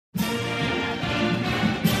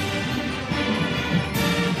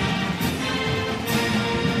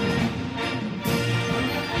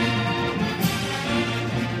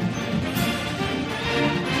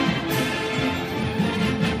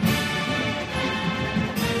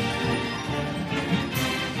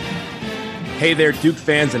Hey there, Duke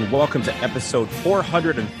fans, and welcome to episode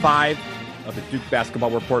 405 of the Duke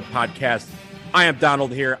Basketball Report podcast. I am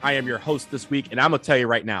Donald here. I am your host this week, and I'm going to tell you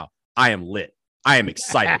right now, I am lit. I am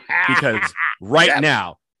excited because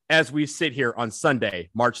now, as we sit here on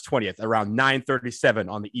Sunday, March 20th, around 9:37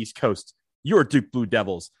 on the East Coast, your Duke Blue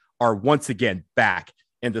Devils are once again back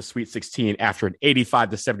in the Sweet 16 after an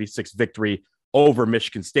 85-76 victory over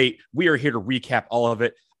Michigan State. We are here to recap all of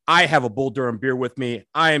it. I have a Bull Durham beer with me.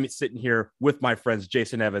 I am sitting here with my friends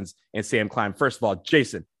Jason Evans and Sam Klein. First of all,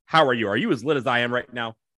 Jason, how are you? Are you as lit as I am right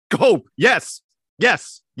now? Oh, yes.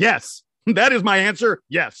 That is my answer.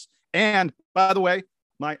 Yes. And by the way,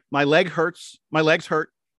 my leg hurts. My legs hurt.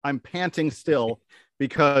 I'm panting still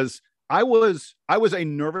because I was a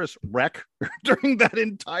nervous wreck during that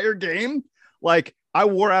entire game. Like, I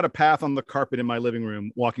wore out a path on the carpet in my living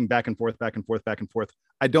room, walking back and forth.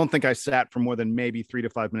 I don't think I sat for more than maybe 3 to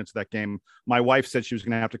 5 minutes of that game. My wife said she was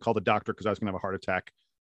going to have to call the doctor because I was going to have a heart attack.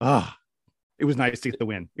 It was nice to get the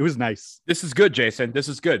win. It was nice. This is good, Jason. This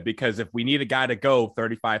is good because if we need a guy to go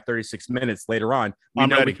 35, 36 minutes later on, we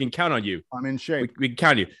know we can count on you. I'm in shape. We can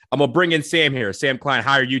count on you. I'm going to bring in Sam here. Sam Klein,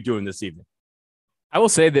 how are you doing this evening? I will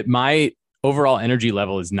say that my overall energy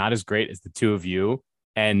level is not as great as the two of you.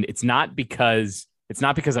 And it's not because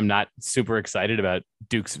I'm not super excited about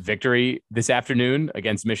Duke's victory this afternoon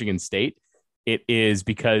against Michigan State. It is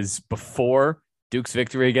because before Duke's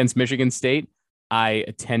victory against Michigan State, I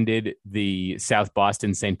attended the South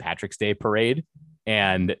Boston St. Patrick's Day parade.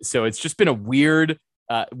 And so it's just been a weird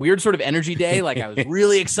sort of energy day. Like, I was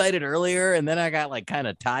really excited earlier, and then I got like kind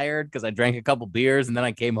of tired because I drank a couple beers, and then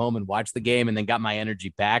I came home and watched the game and then got my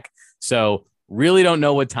energy back. So really don't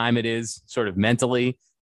know what time it is sort of mentally.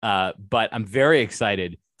 But I'm very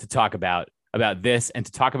excited to talk about this and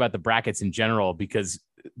to talk about the brackets in general, because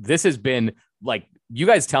this has been, like, you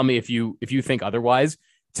guys tell me if you think otherwise.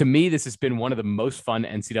 To me, this has been one of the most fun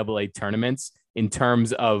NCAA tournaments in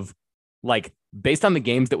terms of, like, based on the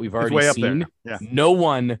games that we've already seen. Yeah. No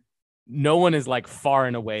one is like far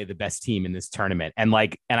and away the best team in this tournament. And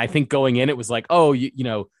I think going in, it was like, oh, you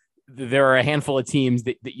know, there are a handful of teams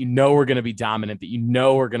that you know are going to be dominant, that you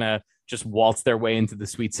know are going to just waltz their way into the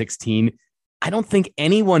Sweet 16. I don't think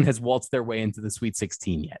anyone has waltzed their way into the Sweet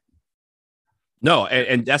 16 yet. No,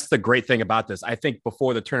 and that's the great thing about this. I think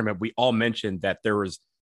before the tournament, we all mentioned that there was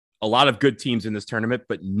a lot of good teams in this tournament,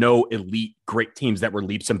 but no elite great teams that were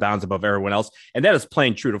leaps and bounds above everyone else. And that is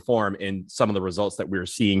playing true to form in some of the results that we're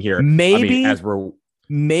seeing here. Maybe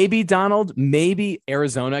Donald, maybe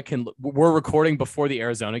Arizona we're recording before the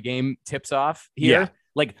Arizona game tips off here. Yeah.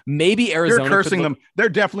 Like, maybe Arizona. You're cursing them. They're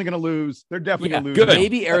definitely going to lose. They're definitely going to lose. Good.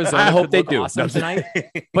 Maybe Arizona. I hope they do awesome tonight.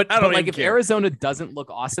 But like, if Arizona doesn't look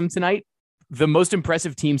awesome tonight, the most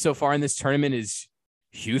impressive team so far in this tournament is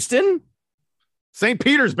Houston. St.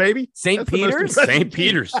 Peter's, baby. St. Peter's.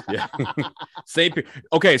 Yeah. St. Peter.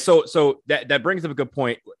 Okay, so that brings up a good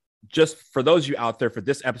point. Just for those of you out there, for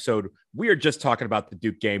this episode, we are just talking about the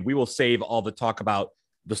Duke game. We will save all the talk about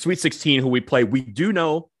the Sweet 16, who we play. We do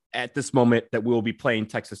know at this moment that we will be playing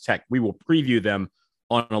Texas Tech. We will preview them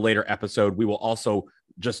on a later episode. We will also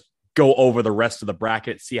just go over the rest of the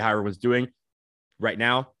bracket, see how everyone's doing. Right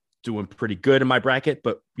now, doing pretty good in my bracket,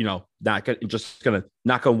 but, you know, just going to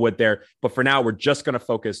knock on wood there. But for now, we're just going to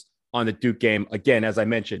focus on the Duke game. Again, as I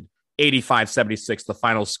mentioned, 85-76, the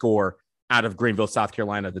final score out of Greenville, South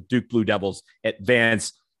Carolina. The Duke Blue Devils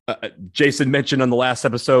advance. Jason mentioned on the last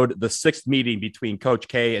episode, the sixth meeting between Coach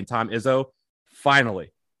K and Tom Izzo.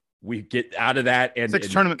 Finally, we get out of that. And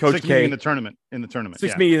Coach K in the tournament.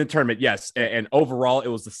 Sixth meeting in the tournament, yes. And overall, it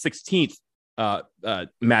was the 16th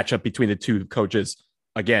matchup between the two coaches.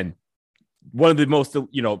 Again, one of the most,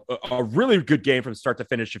 a really good game from start to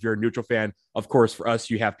finish. If you're a neutral fan, of course, for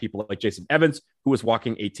us, you have people like Jason Evans, who was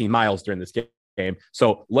walking 18 miles during this game.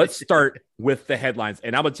 So let's start with the headlines.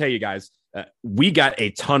 And I'm going to tell you guys, we got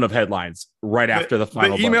a ton of headlines right after the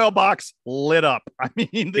final. The email box lit up. I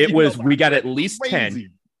mean, we got at least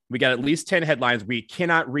 10. We got at least 10 headlines. We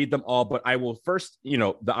cannot read them all, but I will first,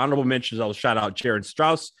 the honorable mentions, I'll shout out Jared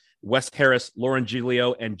Strauss, Wes Harris, Lauren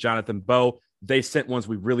Giglio, and Jonathan Bowe. They sent ones.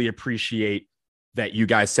 We really appreciate that you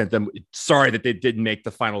guys sent them. Sorry that they didn't make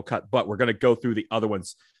the final cut, but we're going to go through the other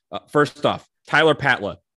ones. First off, Tyler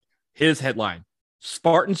Patla, his headline,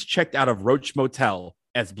 Spartans checked out of Roach Motel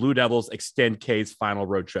as Blue Devils extend K's final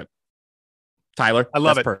road trip. Tyler, I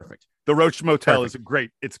love it. Perfect. The Roach Motel is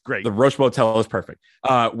great. It's great. The Roach Motel is perfect.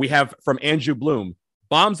 We have from Andrew Bloom,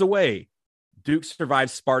 bombs away. Duke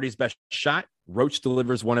survives Sparty's best shot. Roach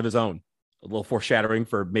delivers one of his own. A little foreshadowing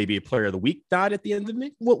for maybe a player of the week nod at the end of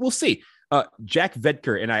it. We'll see. Jack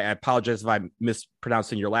Vedker, and I apologize if I'm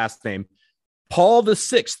mispronouncing your last name. Paul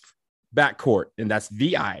VI backcourt, and that's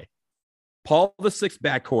VI. Paul the sixth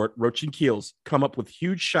backcourt, Roach and Keels come up with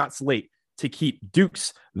huge shots late to keep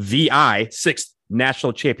Duke's VI sixth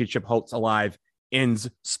national championship hopes alive. Ends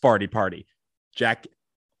Sparty Party. Jack,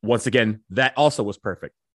 once again, that also was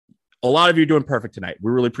perfect. A lot of you are doing perfect tonight.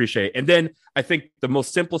 We really appreciate it. And then I think the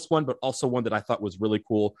most simplest one, but also one that I thought was really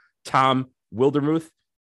cool, Tom Wildermuth,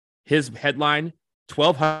 his headline,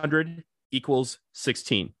 1,200 equals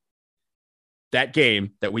 16. That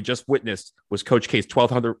game that we just witnessed was Coach K's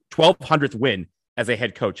 1,200th win as a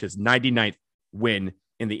head coach, his 99th win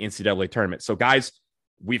in the NCAA tournament. So, guys,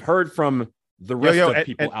 we've heard from the rest of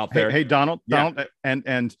people out there. Hey, Donald,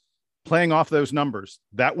 and playing off those numbers,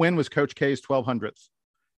 that win was Coach K's 1,200th.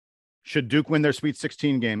 Should Duke win their Sweet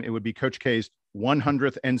 16 game, it would be Coach K's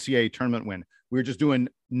 100th NCAA tournament win. We're just doing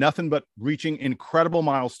nothing but reaching incredible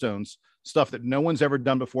milestones, stuff that no one's ever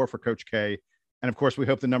done before for Coach K. And of course, we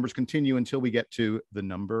hope the numbers continue until we get to the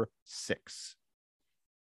number 6.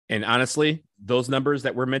 And honestly, those numbers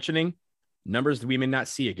that we're mentioning, numbers that we may not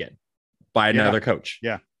see again by another coach.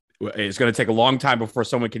 Yeah. It's going to take a long time before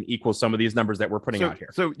someone can equal some of these numbers that we're putting out here.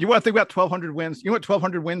 So you want to think about 1,200 wins? You know what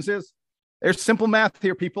 1,200 wins is? There's simple math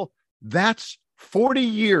here, people. That's 40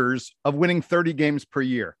 years of winning 30 games per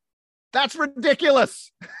year. That's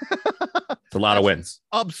ridiculous. It's a lot of wins.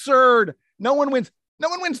 Absurd. No one wins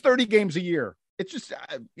 30 games a year. It's just,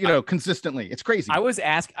 consistently. It's crazy. I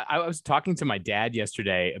was talking to my dad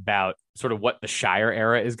yesterday about sort of what the Shire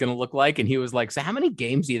era is going to look like. And he was like, so how many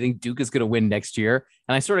games do you think Duke is going to win next year?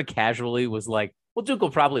 And I sort of casually was like, well, Duke will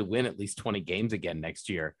probably win at least 20 games again next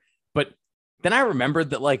year. But then I remembered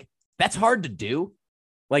that, like, that's hard to do.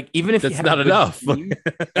 Like, even if that's not enough. Team,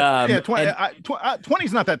 20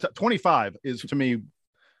 is not that. 25 is, to me,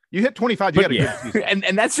 you hit 25, you got a good season.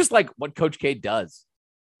 And that's just like what Coach K does,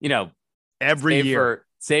 every year,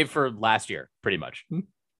 save for last year, pretty much.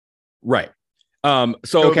 Right.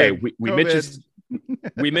 So okay,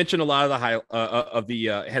 we mentioned a lot of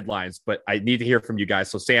the headlines, but I need to hear from you guys.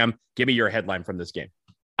 So Sam, give me your headline from this game.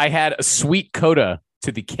 I had a sweet coda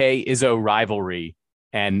to the K Izzo rivalry,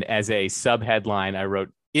 and as a sub headline, I wrote,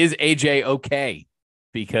 "Is AJ okay?"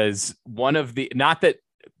 Because one of the not that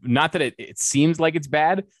it seems like it's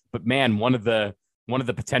bad, but man, one of the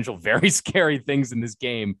potential very scary things in this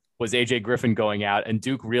game was AJ Griffin going out and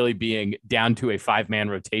Duke really being down to a 5-man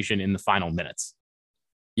rotation in the final minutes.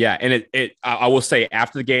 Yeah, and I will say,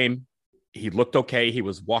 after the game, he looked okay. He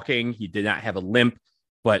was walking. He did not have a limp.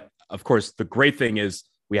 But of course, the great thing is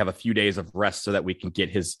we have a few days of rest so that we can get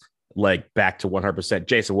his leg back to 100%.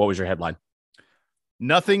 Jason, what was your headline?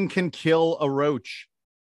 Nothing can kill a roach.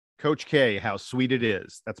 Coach K, how sweet it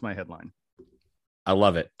is. That's my headline. I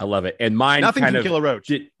love it. And mine, nothing can kill a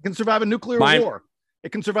roach. It can survive a nuclear war.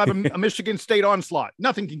 It can survive a Michigan State onslaught.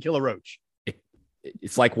 Nothing can kill a roach.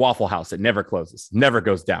 It's like Waffle House. It never closes, never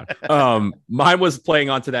goes down. Mine was playing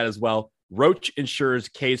onto that as well. Roach ensures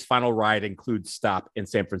K's final ride includes stop in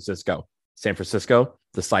San Francisco. San Francisco,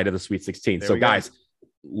 the site of the Sweet 16. So guys,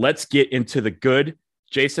 let's get into the good.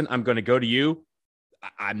 Jason, I'm going to go to you.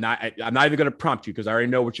 I'm not even going to prompt you because I already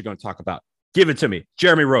know what you're going to talk about. Give it to me.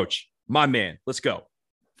 Jeremy Roach, my man. Let's go.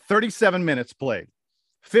 37 minutes played.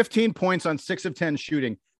 15 points on 6 of 10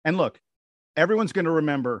 shooting. And look, everyone's going to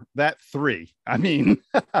remember that 3. I mean,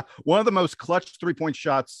 one of the most clutch 3-point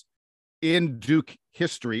shots in Duke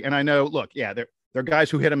history. And I know, look, yeah, there are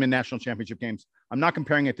guys who hit them in national championship games. I'm not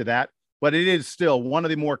comparing it to that, but it is still one of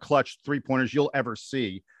the more clutch 3-pointers you'll ever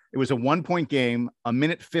see. It was a 1-point game, a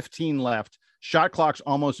minute 15 left, shot clock's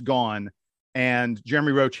almost gone, and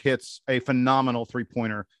Jeremy Roach hits a phenomenal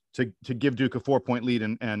 3-pointer to give Duke a 4-point lead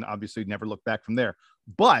and obviously never look back from there.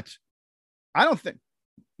 But I don't think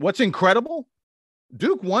what's incredible,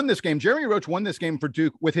 Duke won this game. Jeremy Roach won this game for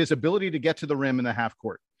Duke with his ability to get to the rim in the half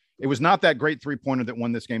court. It was not that great 3-pointer that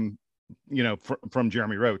won this game, from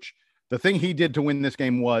Jeremy Roach. The thing he did to win this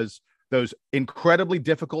game was those incredibly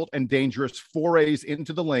difficult and dangerous forays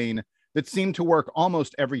into the lane that seemed to work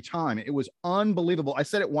almost every time. It was unbelievable. I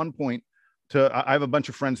said at one point I have a bunch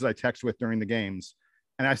of friends that I text with during the games.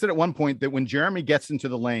 And I said at one point that when Jeremy gets into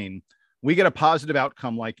the lane, we get a positive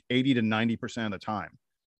outcome like 80 to 90% of the time.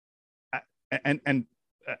 And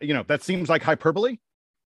that seems like hyperbole,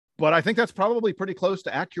 but I think that's probably pretty close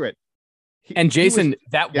to accurate. And Jason,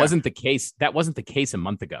 that wasn't the case. That wasn't the case a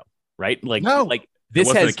month ago, right? Like, no, like this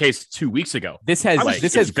wasn't has the case 2 weeks ago. This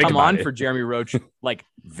has come on for Jeremy Roach like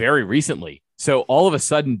very recently. So all of a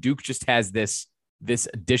sudden, Duke just has this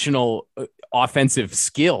additional offensive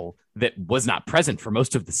skill that was not present for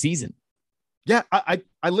most of the season. Yeah, I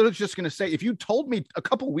literally was just going to say, if you told me a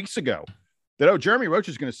couple of weeks ago that, Jeremy Roach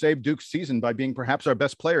is going to save Duke's season by being perhaps our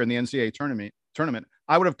best player in the NCAA tournament, tournament,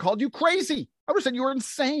 I would have called you crazy. I would have said you were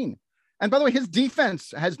insane. And by the way, his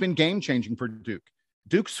defense has been game-changing for Duke.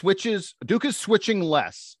 Duke is switching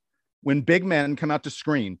less when big men come out to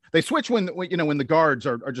screen. They switch when the guards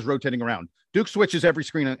are just rotating around. Duke switches every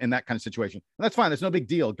screen in that kind of situation. And that's fine. That's no big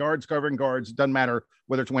deal. Guards covering guards. It doesn't matter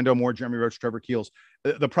whether it's Wendell Moore, Jeremy Roach, Trevor Keels.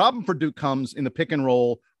 The problem for Duke comes in the pick and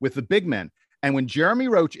roll with the big men. And when Jeremy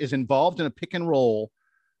Roach is involved in a pick and roll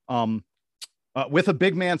with a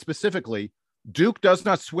big man specifically, Duke does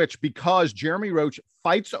not switch because Jeremy Roach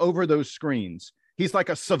fights over those screens. He's like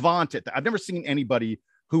a savant at that. I've never seen anybody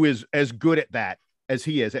who is as good at that as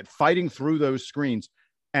he is at fighting through those screens.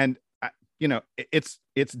 And,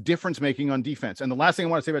 it's difference making on defense. And the last thing I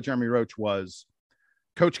want to say about Jeremy Roach was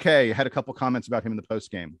Coach K had a couple comments about him in the post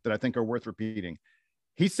game that I think are worth repeating.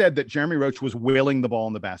 He said that Jeremy Roach was willing the ball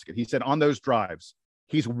in the basket. He said on those drives,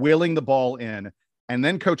 he's willing the ball in. And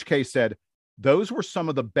then Coach K said, those were some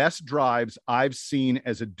of the best drives I've seen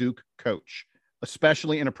as a Duke coach,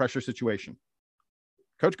 especially in a pressure situation.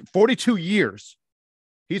 Coach, 42 years.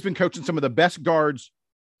 He's been coaching some of the best guards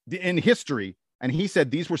in history. And he said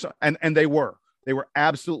these were and they were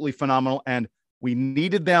absolutely phenomenal. And we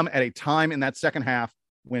needed them at a time in that second half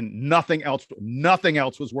when nothing else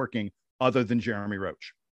was working other than Jeremy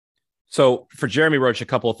Roach. So for Jeremy Roach, a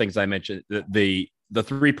couple of things I mentioned, the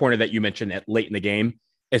 3-pointer that you mentioned at late in the game,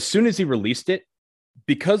 as soon as he released it,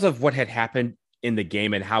 because of what had happened in the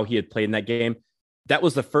game and how he had played in that game, that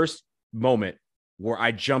was the first moment where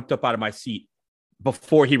I jumped up out of my seat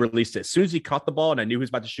before he released it. As soon as he caught the ball and I knew he was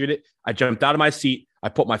about to shoot it, I jumped out of my seat. I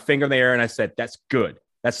put my finger in the air and I said, that's good.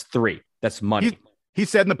 That's 3. That's money. He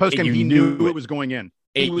said in the postgame he knew it was going in.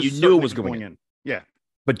 You knew it was going in. Yeah.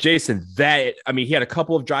 But Jason, he had a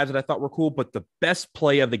couple of drives that I thought were cool, but the best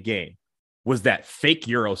play of the game was that fake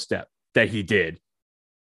Euro step that he did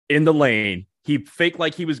in the lane. He faked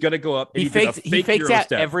like he was going to go up. He faked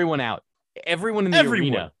out everyone out. Everyone in the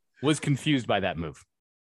arena was confused by that move.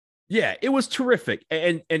 Yeah, it was terrific.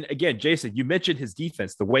 And again, Jason, you mentioned his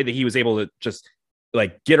defense, the way that he was able to just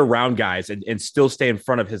like get around guys and still stay in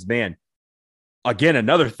front of his man. Again,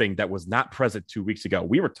 another thing that was not present 2 weeks ago.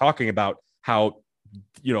 We were talking about how,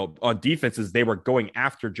 on defenses, they were going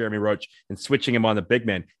after Jeremy Roach and switching him on the big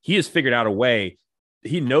man. He has figured out a way.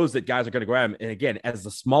 He knows that guys are going to grab him. And again, as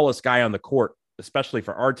the smallest guy on the court, especially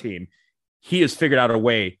for our team, he has figured out a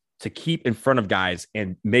way to keep in front of guys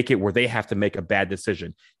and make it where they have to make a bad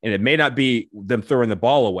decision. And it may not be them throwing the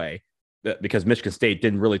ball away because Michigan State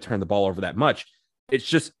didn't really turn the ball over that much. It's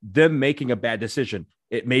just them making a bad decision.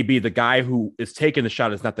 It may be the guy who is taking the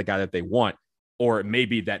shot is not the guy that they want, or it may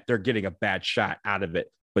be that they're getting a bad shot out of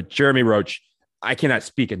it. But Jeremy Roach, I cannot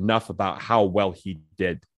speak enough about how well he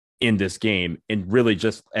did in this game. And really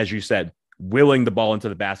just, as you said, willing the ball into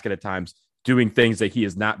the basket at times, doing things that he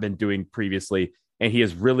has not been doing previously. And he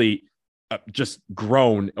has really just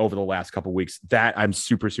grown over the last couple of weeks. That I'm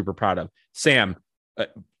super, super proud of. Sam,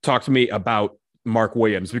 talk to me about Mark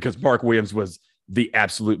Williams, because Mark Williams was the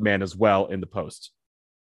absolute man as well in the post.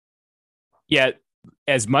 Yeah,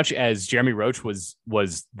 as much as Jeremy Roach was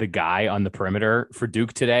the guy on the perimeter for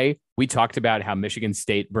Duke today, we talked about how Michigan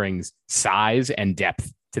State brings size and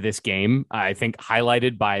depth to this game. I think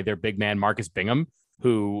highlighted by their big man, Marcus Bingham,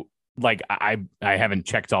 who, like, I haven't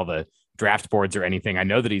checked all the draft boards or anything. I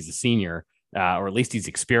know that he's a senior, or at least he's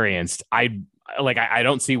experienced. I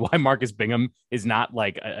don't see why Marcus Bingham is not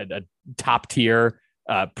like a top tier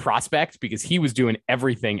prospect, because he was doing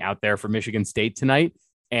everything out there for Michigan State tonight.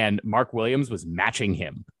 And Mark Williams was matching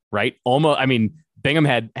him, right? Almost. I mean, Bingham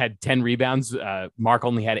had 10 rebounds. Mark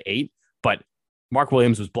only had 8, but Mark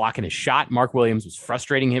Williams was blocking his shot. Mark Williams was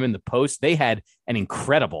frustrating him in the post. They had an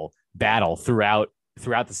incredible battle throughout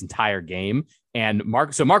this entire game. And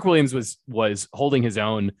Mark Williams was holding his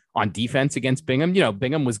own on defense against Bingham.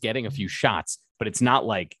 Bingham was getting a few shots, but it's not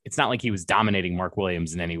like he was dominating Mark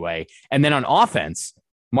Williams in any way. And then on offense,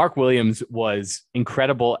 Mark Williams was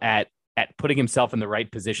incredible at putting himself in the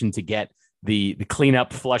right position to get the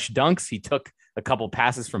cleanup flush dunks. He took a couple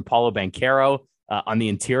passes from Paulo Banchero on the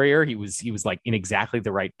interior. He was like in exactly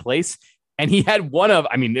the right place. And he had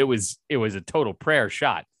it was a total prayer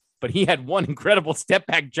shot, but he had one incredible step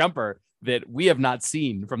back jumper that we have not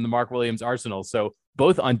seen from the Mark Williams arsenal. So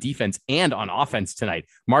both on defense and on offense tonight,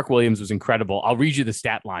 Mark Williams was incredible. I'll read you the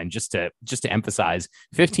stat line just to emphasize: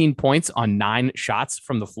 15 points on 9 shots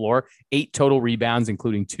from the floor, 8 total rebounds,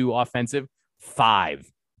 including 2 offensive, 5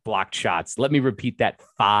 blocked shots. Let me repeat that: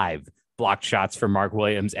 5 blocked shots for Mark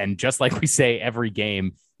Williams. And just like we say every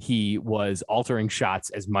game, he was altering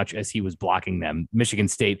shots as much as he was blocking them. Michigan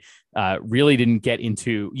State really didn't get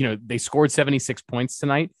into, they scored 76 points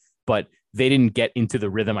tonight, but they didn't get into the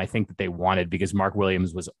rhythm I think that they wanted because Mark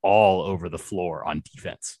Williams was all over the floor on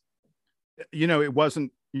defense. It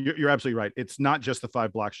wasn't, you're absolutely right. It's not just the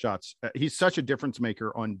 5 block shots. He's such a difference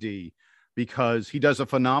maker on D because he does a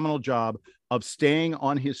phenomenal job of staying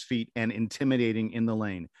on his feet and intimidating in the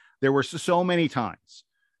lane. There were so many times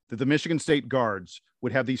that the Michigan State guards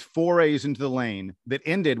would have these forays into the lane that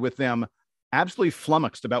ended with them absolutely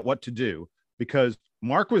flummoxed about what to do because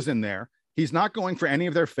Mark was in there. He's not going for any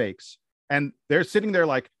of their fakes. And they're sitting there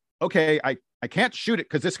like, okay, I can't shoot it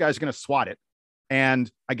because this guy's going to swat it.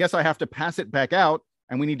 And I guess I have to pass it back out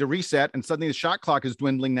and we need to reset. And suddenly the shot clock is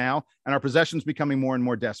dwindling now and our possession's becoming more and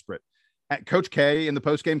more desperate. Coach K in the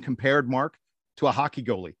postgame compared Mark to a hockey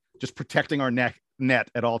goalie, just protecting our net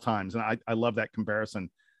at all times. And I love that comparison.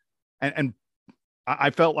 And I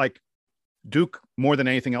felt like Duke, more than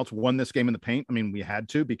anything else, won this game in the paint. I mean, we had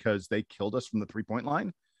to because they killed us from the 3-point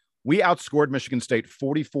line. We outscored Michigan State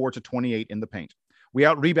 44-28 in the paint. We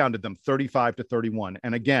out-rebounded them 35-31.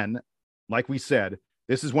 And again, like we said,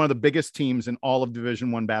 this is one of the biggest teams in all of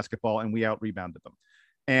Division I basketball, and we out-rebounded them.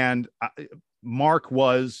 And Mark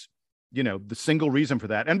was, the single reason for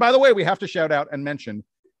that. And by the way, we have to shout out and mention,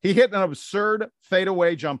 he hit an absurd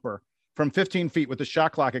fadeaway jumper from 15 feet with the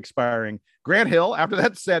shot clock expiring. Grant Hill, after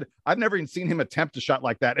that, said, I've never even seen him attempt a shot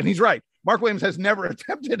like that. And he's right. Mark Williams has never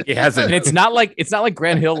attempted it. He hasn't. And it's not like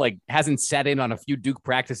Grant Hill hasn't sat in on a few Duke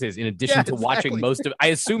practices in addition to watching I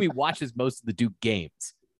assume he watches most of the Duke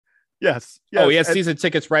games. Yes. Oh, he has season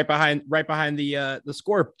tickets right behind the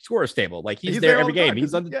scorer's table. Like he's there every game.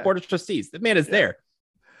 He's on the board of trustees. The man is there.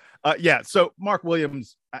 So Mark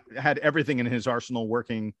Williams had everything in his arsenal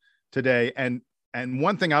working today. And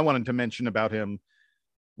one thing I wanted to mention about him,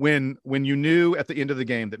 when you knew at the end of the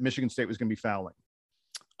game that Michigan State was going to be fouling,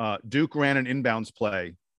 Duke ran an inbounds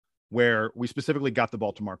play where we specifically got the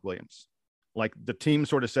ball to Mark Williams. Like the team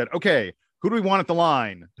sort of said, okay, who do we want at the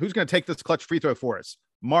line? Who's going to take this clutch free throw for us?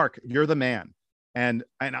 Mark, you're the man. And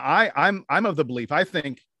I'm of the belief, I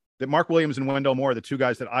think that Mark Williams and Wendell Moore are the two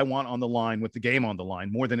guys that I want on the line with the game on the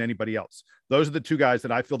line more than anybody else. Those are the two guys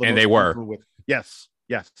that I feel the most comfortable with. Yes.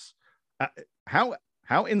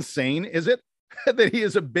 How insane is it that he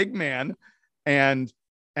is a big man and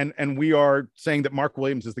we are saying that Mark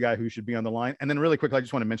Williams is the guy who should be on the line? And then really quickly, I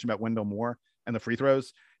just want to mention about Wendell Moore and the free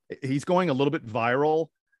throws. He's going a little bit viral.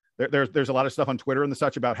 There's a lot of stuff on Twitter and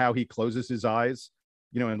such about how he closes his eyes,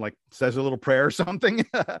 and like says a little prayer or something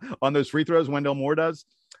on those free throws. Wendell Moore does.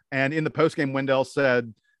 And in the postgame, Wendell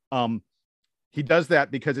said he does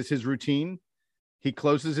that because it's his routine. He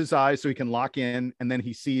closes his eyes so he can lock in, and then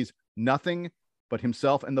he sees nothing but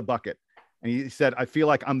himself and the bucket. And he said, I feel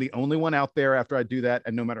like I'm the only one out there after I do that.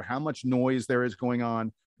 And no matter how much noise there is going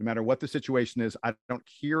on, no matter what the situation is, I don't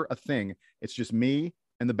hear a thing. It's just me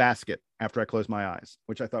and the basket after I close my eyes,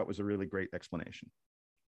 which I thought was a really great explanation.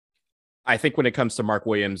 I think when it comes to Mark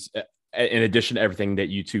Williams, in addition to everything that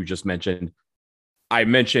you two just mentioned, I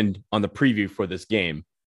mentioned on the preview for this game,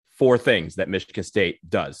 4 things that Michigan State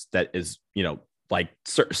does that is, like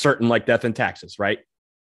certain like death and taxes, right?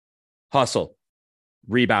 Hustle,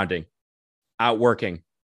 rebounding, outworking,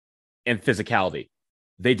 and physicality.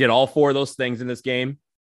 They did all 4 of those things in this game,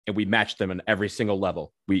 and we matched them on every single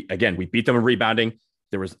level. We beat them in rebounding.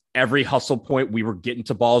 There was every hustle point. We were getting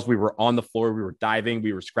to balls. We were on the floor. We were diving.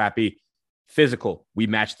 We were scrappy. Physical. We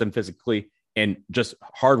matched them physically. And just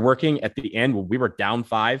hardworking at the end when we were down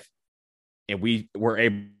 5 and we were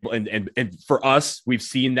able, and for us, we've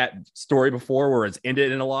seen that story before where it's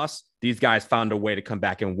ended in a loss. These guys found a way to come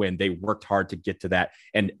back and win. They worked hard to get to that.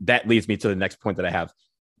 And that leads me to the next point that I have.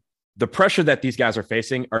 The pressure that these guys are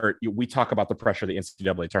facing we talk about the pressure of the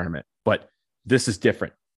NCAA tournament, but this is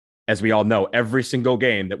different. As we all know, every single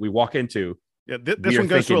game that we walk into, this one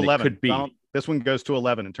goes to 11. This one goes to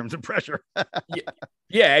 11 in terms of pressure.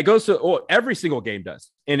 It goes to every single game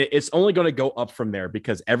does. And it's only going to go up from there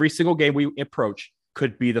because every single game we approach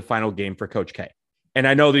could be the final game for Coach K. And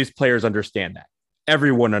I know these players understand that.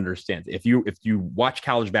 Everyone understands. If you watch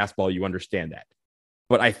college basketball, you understand that.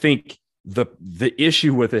 But I think the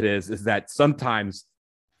issue with it is that sometimes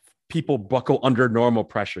people buckle under normal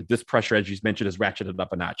pressure. This pressure, as you mentioned, is ratcheted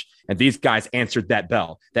up a notch. And these guys answered that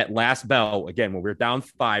bell. That last bell, again, when we were down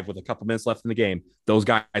 5 with a couple minutes left in the game, those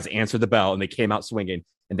guys answered the bell and they came out swinging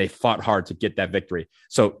and they fought hard to get that victory.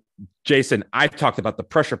 So, Jason, I've talked about the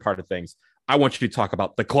pressure part of things. I want you to talk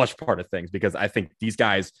about the clutch part of things because I think these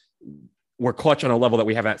guys were clutch on a level that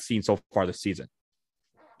we haven't seen so far this season.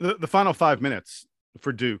 The final 5 minutes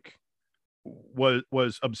for Duke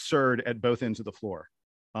was absurd at both ends of the floor.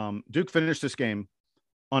 Duke finished this game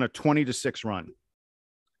on a 20-6 run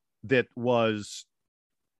that was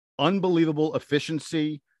unbelievable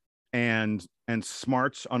efficiency, and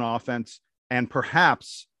smarts on offense, and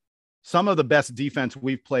perhaps some of the best defense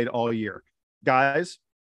we've played all year. Guys,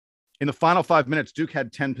 in the final 5 minutes, Duke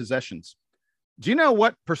had 10 possessions. Do you know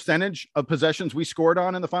what percentage of possessions we scored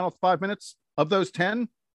on in the final 5 minutes of those 10?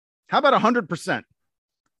 How about 100%?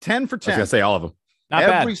 10 for 10. I was going to say all of them. Not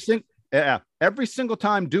bad. Every single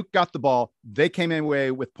time Duke got the ball, they came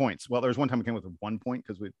away with points. Well, there was one time we came with 1 point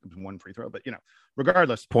because it was one free throw, but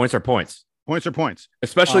regardless, Points are points. Points are points.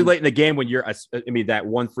 Especially late in the game when that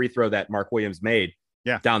one free throw that Mark Williams made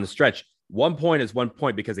down the stretch. 1 point is 1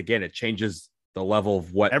 point because, again, it changes the level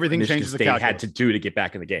of what everything Michigan changes State had to do to get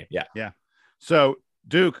back in the game. Yeah. Yeah. So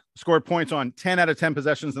Duke scored points on 10 out of 10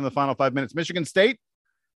 possessions in the final 5 minutes. Michigan State,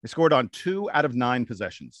 they scored on 2 out of 9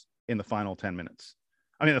 possessions in the final 10 minutes.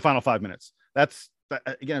 I mean, the final 5 minutes.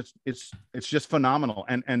 Again, it's just phenomenal.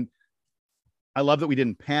 And I love that we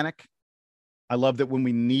didn't panic. I love that when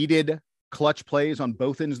we needed clutch plays on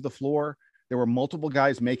both ends of the floor, there were multiple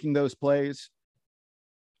guys making those plays.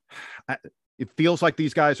 It feels like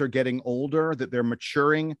these guys are getting older, that they're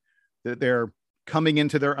maturing, that they're coming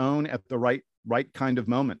into their own at the right kind of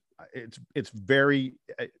moment. It's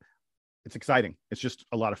exciting. It's just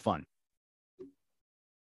a lot of fun.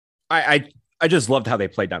 I just loved how they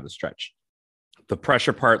played down the stretch. The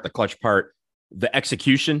pressure part, the clutch part, the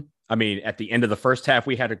execution. I mean, at the end of the first half,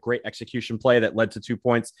 we had a great execution play that led to 2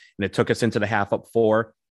 points, and it took us into the half up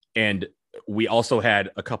 4. And we also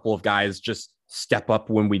had a couple of guys just step up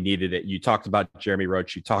when we needed it. You talked about Jeremy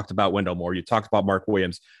Roach. You talked about Wendell Moore. You talked about Mark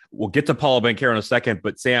Williams. We'll get to Paolo Banchero in a second,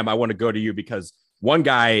 but Sam, I want to go to you because one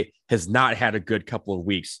guy has not had a good couple of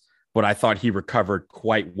weeks, but I thought he recovered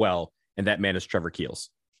quite well, and that man is Trevor Keels.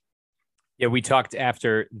 Yeah, we talked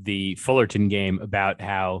after the Fullerton game about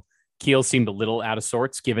how Keels seemed a little out of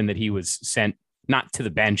sorts, given that he was sent not to the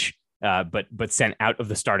bench, but sent out of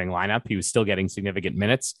the starting lineup. He was still getting significant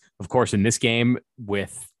minutes. Of course, in this game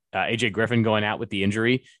with AJ Griffin going out with the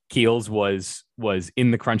injury, Keels was in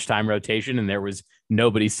the crunch time rotation, and there was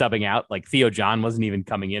nobody subbing out. Like Theo John wasn't even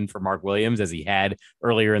coming in for Mark Williams as he had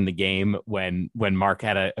earlier in the game when Mark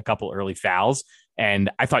had a couple early fouls. And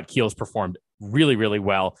I thought Keels performed really, really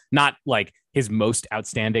well. Not like his most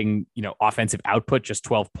outstanding, offensive output, just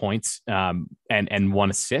 12 points and 1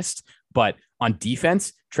 assist. But on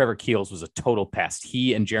defense, Trevor Keels was a total pest.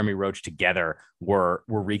 He and Jeremy Roach together were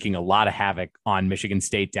wreaking a lot of havoc on Michigan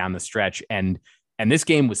State down the stretch. And this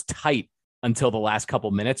game was tight until the last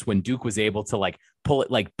couple minutes when Duke was able to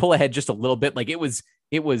pull ahead just a little bit. Like it was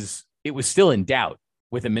still in doubt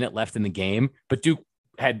with a minute left in the game, but Duke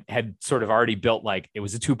had sort of already built, like, it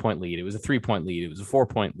was a 2-point lead, it was a 3-point lead, it was a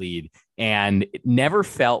 4-point lead, and it never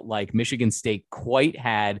felt like Michigan State quite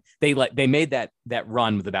had. They made that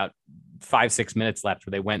run with about 5-6 minutes left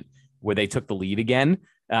where they took the lead again.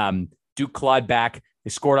 Duke clawed back. They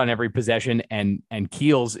scored on every possession, and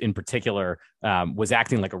Keels in particular was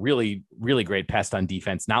acting like a really, really great pest on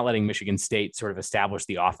defense, not letting Michigan State sort of establish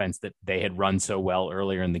the offense that they had run so well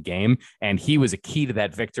earlier in the game. And he was a key to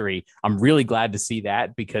that victory. I'm really glad to see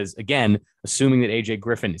that because, again, assuming that AJ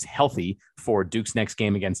Griffin is healthy for Duke's next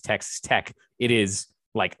game against Texas Tech, it is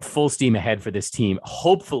like full steam ahead for this team.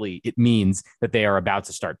 Hopefully it means that they are about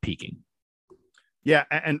to start peaking. Yeah.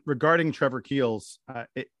 And regarding Trevor Keels,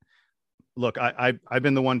 look, I've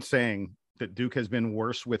been the one saying that Duke has been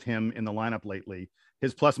worse with him in the lineup lately.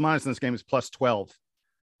 His plus minus in this game is plus 12.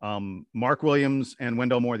 Mark Williams and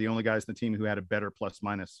Wendell Moore, the only guys in the team who had a better plus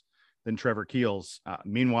minus than Trevor Keels.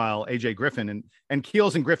 Meanwhile, AJ Griffin and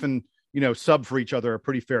Keels and Griffin, sub for each other a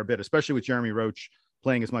pretty fair bit, especially with Jeremy Roach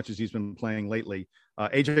playing as much as he's been playing lately.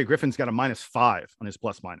 AJ Griffin's got a -5 on his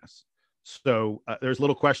plus minus. So there's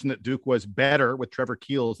little question that Duke was better with Trevor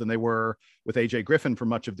Keels than they were with AJ Griffin for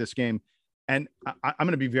much of this game. And I'm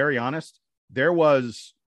going to be very honest. There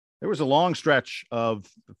was a long stretch of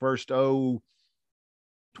the first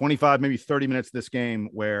 25, maybe 30 minutes of this game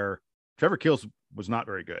where Trevor Keels was not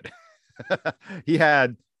very good. he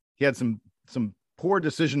had some poor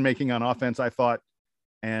decision making on offense, I thought,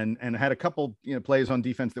 and had a couple plays on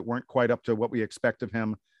defense that weren't quite up to what we expect of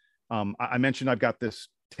him. I mentioned I've got this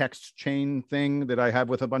text chain thing that I have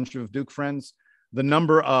with a bunch of Duke friends. The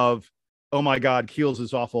number of, oh my God, Keels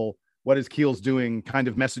is awful, what is Keels doing kind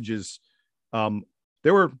of messages.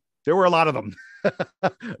 There were a lot of them.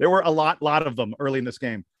 There were a lot of them early in this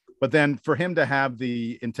game. But then for him to have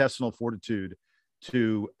the intestinal fortitude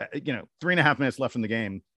to, 3.5 minutes left in the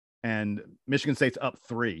game and Michigan State's up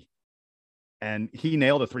 3 and he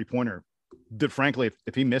nailed a 3-pointer that frankly,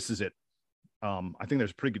 if he misses it, I think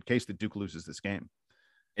there's a pretty good case that Duke loses this game.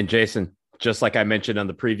 And Jason, just like I mentioned on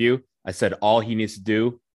the preview, I said all he needs to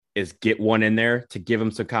do is get one in there to give him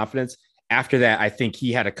some confidence. After that, I think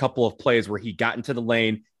he had a couple of plays where he got into the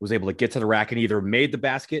lane, was able to get to the rack, and either made the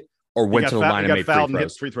basket or went to the line and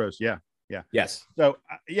made free throws. Yeah. Yes. So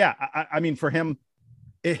I mean, for him,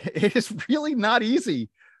 it is really not easy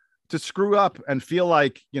to screw up and feel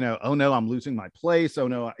like, oh no, I'm losing my place. Oh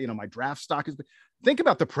no, my draft stock is. Think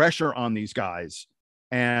about the pressure on these guys,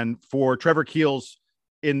 and for Trevor Keels,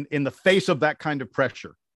 in the face of that kind of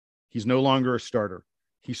pressure, he's no longer a starter.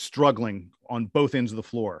 He's struggling on both ends of the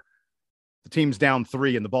floor. The team's down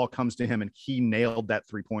 3 and the ball comes to him and he nailed that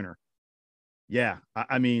 3-pointer. Yeah.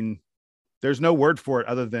 I mean, there's no word for it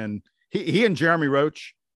other than he and Jeremy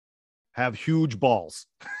Roach have huge balls.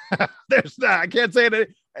 There's that. I can't say it.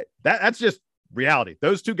 That's just reality.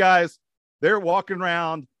 Those two guys, they're walking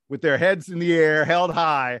around with their heads in the air, held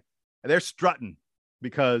high, and they're strutting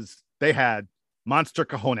because they had monster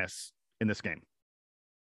cojones in this game.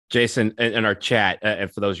 Jason, in our chat,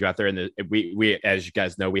 and for those of you out there, we as you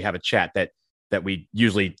guys know, we have a chat that we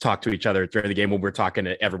usually talk to each other during the game when we're talking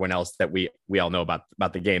to everyone else that we all know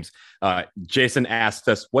about the games. Jason asked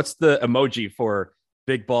us, "What's the emoji for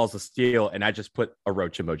big balls of steel?" And I just put a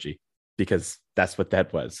roach emoji because that's what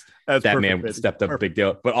that was. That perfect, man stepped up perfect. A big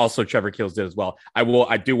deal, but also Trevor Keels did as well.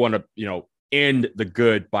 I do want to end the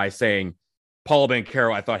good by saying Paolo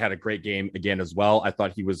Banchero, I thought, had a great game again as well. I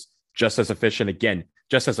thought he was just as efficient again,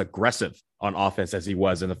 just as aggressive on offense as he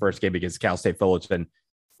was in the first game against Cal State Fullerton.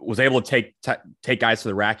 Was able to take guys to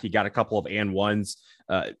the rack. He got a couple of and ones.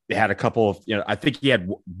 They had a couple of, I think he had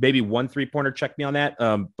maybe one 3-pointer. Check me on that.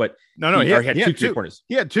 But no, he had two 3-pointers.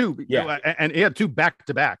 He had 2. Yeah, and he had 2 back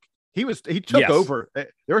to back. He took over.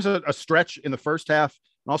 There was a stretch in the first half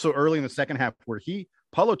and also early in the second half where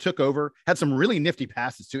Paulo took over, had some really nifty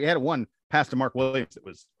passes too. He had one pass to Mark Williams that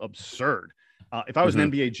was absurd. If I was an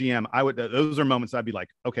NBA GM, I would. Those are moments I'd be like,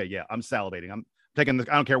 okay, yeah, I'm salivating. I'm taking this.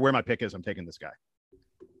 I don't care where my pick is. I'm taking this guy.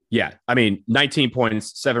 Yeah, I mean, 19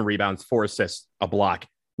 points, 7 rebounds, 4 assists, a block.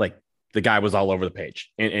 Like the guy was all over the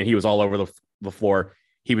page, and he was all over the floor.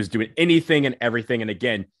 He was doing anything and everything. And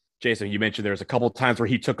again, Jason, you mentioned there was a couple of times where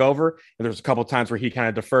he took over, and there's a couple of times where he kind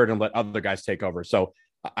of deferred and let other guys take over. So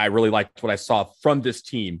I really liked what I saw from this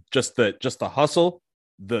team. Just the hustle,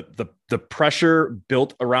 the pressure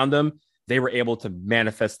built around them. They were able to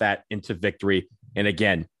manifest that into victory. And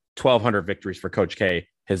again, 1,200 victories for Coach K,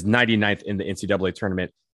 his 99th in the NCAA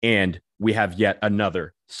tournament. And we have yet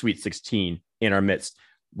another Sweet 16 in our midst.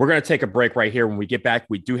 We're going to take a break right here. When we get back,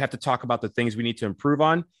 we do have to talk about the things we need to improve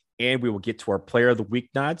on, and we will get to our Player of the Week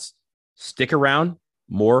nods. Stick around.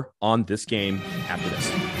 More on this game after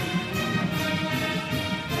this.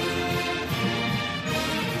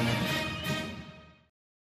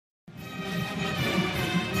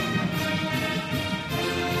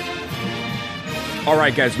 All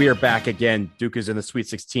right, guys, we are back again. Duke is in the Sweet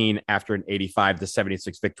 16 after an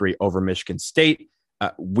 85-76 victory over Michigan State.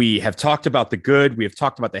 We have talked about the good. We have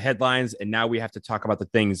talked about the headlines, and now we have to talk about the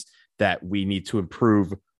things that we need to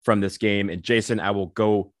improve from this game. And Jason, I will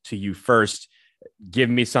go to you first.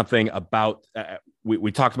 Give me something about,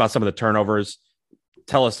 we talked about some of the turnovers.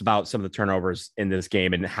 Tell us about some of the turnovers in this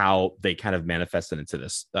game and how they kind of manifested into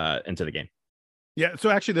the game. Yeah. So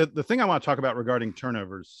actually the thing I want to talk about regarding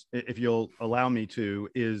turnovers, if you'll allow me to,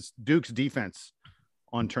 is Duke's defense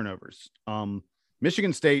on turnovers.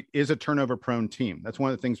 Michigan State is a turnover prone team. That's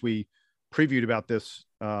one of the things we previewed about this,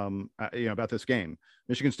 about this game.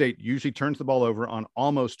 Michigan State usually turns the ball over on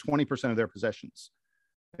almost 20% of their possessions.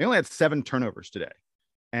 They only had 7 turnovers today.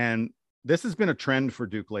 And this has been a trend for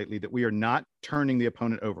Duke lately, that we are not turning the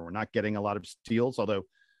opponent over. We're not getting a lot of steals, although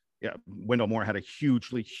Wendell Moore had a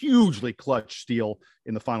hugely clutch steal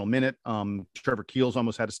in the final minute. Trevor Keels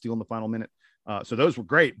almost had a steal in the final minute. So those were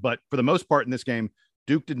great. But for the most part in this game,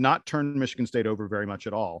 Duke did not turn Michigan State over very much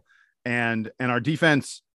at all. And our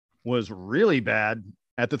defense was really bad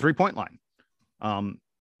at the 3-point line.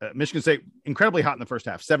 Michigan State incredibly hot in the first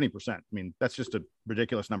half, 70%. I mean, that's just a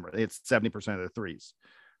ridiculous number. They hit 70% of their threes.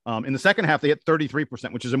 In the second half, they hit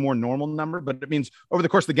 33%, which is a more normal number, but it means over the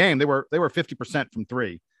course of the game, they were 50% from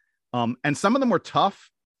 3. And some of them were tough,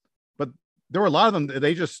 but there were a lot of them that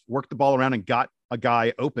they just worked the ball around and got a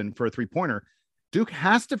guy open for a 3-pointer. Duke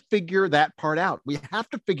has to figure that part out. We have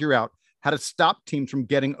to figure out how to stop teams from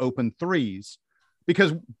getting open threes,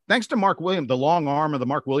 because thanks to Mark Williams, the long arm of the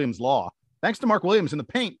Mark Williams law, thanks to Mark Williams in the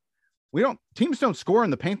paint, teams don't score in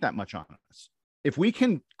the paint that much on us. If we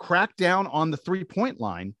can crack down on the 3-point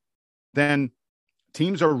line, then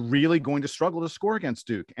teams are really going to struggle to score against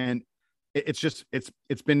Duke. And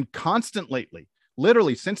it's been constant lately.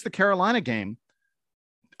 Literally since the Carolina game,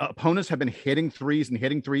 opponents have been hitting threes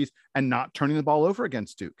and not turning the ball over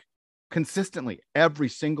against Duke consistently every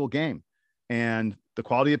single game. and the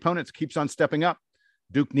quality of opponents keeps on stepping up.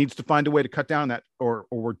 Duke needs to find a way to cut down that, or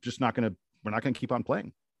we're not going to keep on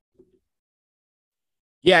playing.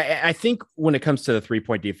 Yeah, I think when it comes to the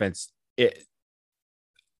 3-point defense,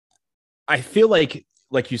 I feel like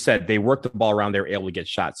you said, they worked the ball around. They were able to get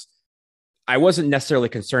shots. I wasn't necessarily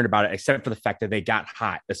concerned about it, except for the fact that they got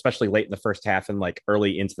hot, especially late in the first half and like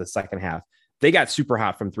early into the second half. They got super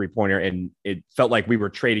hot from 3-pointer, and it felt like we were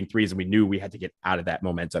trading threes and we knew we had to get out of that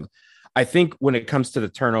momentum. I think when it comes to the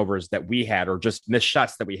turnovers that we had, or just missed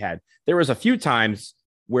shots that we had, there was a few times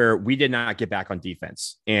where we did not get back on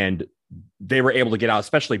defense, and they were able to get out,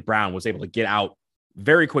 especially Brown was able to get out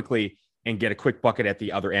very quickly and get a quick bucket at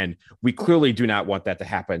the other end. We clearly do not want that to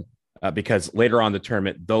happen because later on in the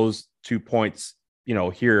tournament, those 2 points,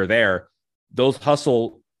 here or there, those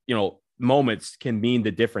hustle, moments can mean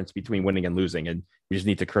the difference between winning and losing. And we just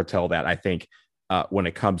need to curtail that, I think, when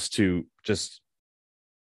it comes to just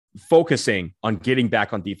focusing on getting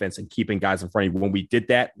back on defense and keeping guys in front of you. When we did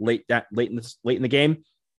that late in the game,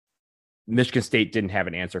 Michigan State didn't have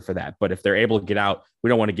an answer for that. But if they're able to get out, we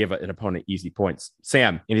don't want to give an opponent easy points.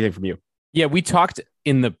 Sam, anything from you? Yeah, we talked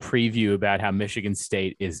in the preview about how Michigan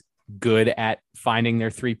State is good at finding their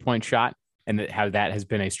 3-point shot and how that has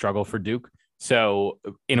been a struggle for Duke. So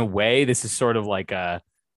in a way, this is sort of like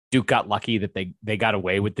Duke got lucky that they got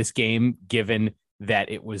away with this game, given that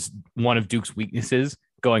it was one of Duke's weaknesses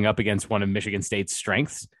going up against one of Michigan State's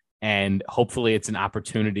strengths. And hopefully it's an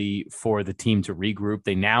opportunity for the team to regroup.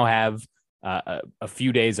 They now have a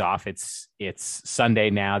few days off. It's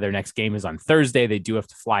Sunday now. Their next game is on Thursday. They do have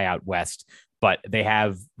to fly out west, but they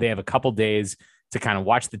have a couple days to kind of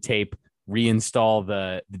watch the tape, reinstall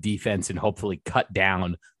the defense, and hopefully cut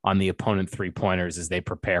down on the opponent 3-pointers as they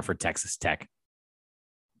prepare for Texas Tech.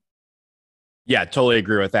 Yeah, totally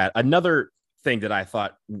agree with that. Another thing that I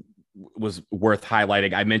thought was worth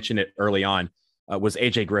highlighting, I mentioned it early on, was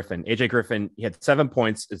AJ Griffin. AJ Griffin, he had 7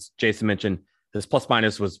 points, as Jason mentioned. His plus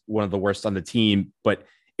minus was one of the worst on the team, but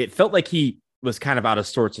it felt like he was kind of out of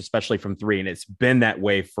sorts, especially from 3. And it's been that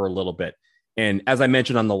way for a little bit. And as I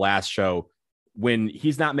mentioned on the last show, when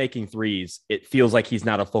he's not making threes, it feels like he's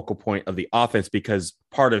not a focal point of the offense, because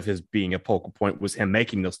part of his being a focal point was him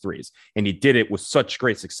making those threes. And he did it with such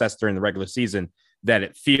great success during the regular season that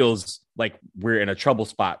it feels like we're in a trouble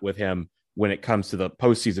spot with him when it comes to the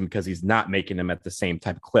postseason, because he's not making them at the same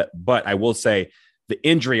type of clip. But I will say the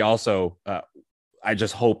injury also, I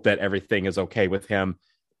just hope that everything is okay with him.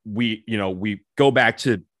 We go back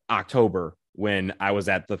to October when I was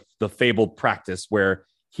at the fabled practice where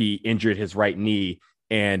he injured his right knee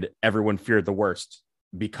and everyone feared the worst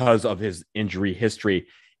because of his injury history.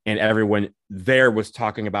 And everyone there was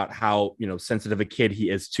talking about how, sensitive a kid he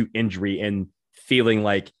is to injury, and feeling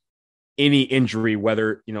like any injury,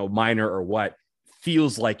 whether, minor or what,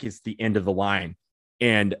 feels like it's the end of the line.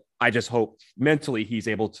 And I just hope mentally he's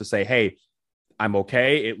able to say, hey, I'm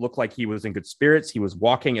okay. It looked like he was in good spirits. He was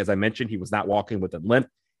walking, as I mentioned, he was not walking with a limp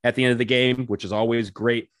at the end of the game, which is always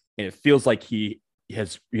great. And it feels like he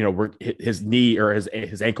has, his knee or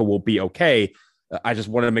his ankle will be okay. I just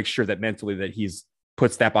want to make sure that mentally that he's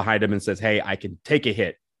puts that behind him and says, hey, I can take a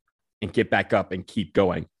hit and get back up and keep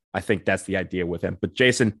going. I think that's the idea with him. But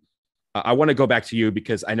Jason, I want to go back to you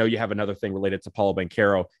because I know you have another thing related to Paolo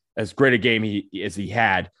Banchero. As great a game as he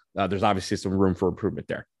had, there's obviously some room for improvement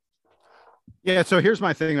there. Yeah. So here's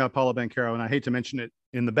my thing about Paolo Banchero, and I hate to mention it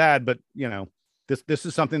in the bad, but this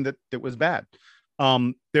is something that was bad.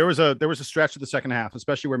 There was a stretch of the second half,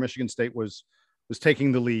 especially where Michigan State was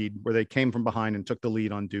taking the lead, where they came from behind and took the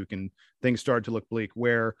lead on Duke, and things started to look bleak,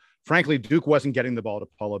 where frankly, Duke wasn't getting the ball to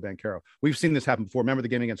Paolo Banchero. We've seen this happen before. Remember the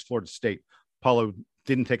game against Florida State? Paolo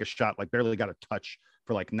didn't take a shot, like barely got a touch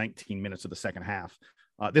for like 19 minutes of the second half.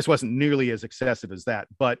 This wasn't nearly as excessive as that,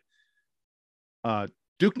 but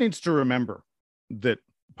Duke needs to remember that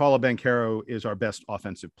Paolo Banchero is our best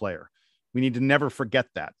offensive player. We need to never forget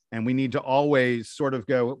that. And we need to always sort of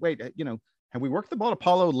go, wait, have we worked the ball to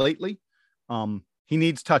Paolo lately? He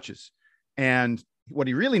needs touches. And what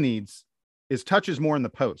he really needs is touches more in the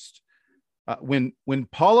post. When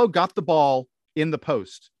Paolo got the ball in the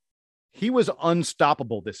post, he was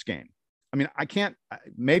unstoppable this game. I mean, I can't,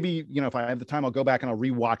 maybe, if I have the time, I'll go back and I'll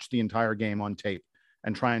rewatch the entire game on tape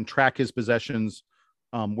and try and track his possessions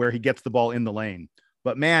where he gets the ball in the lane.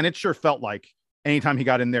 But man, it sure felt like anytime he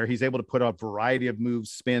got in there, he's able to put a variety of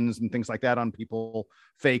moves, spins, and things like that on people,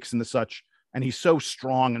 fakes and the such. And he's so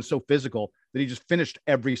strong and so physical that he just finished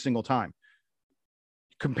every single time.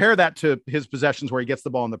 Compare that to his possessions where he gets the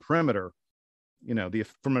ball on the perimeter.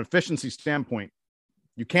 From an efficiency standpoint,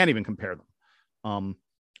 you can't even compare them.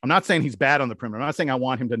 I'm not saying he's bad on the perimeter. I'm not saying I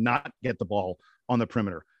want him to not get the ball on the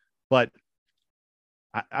perimeter, but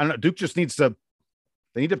I don't know. Duke just needs to.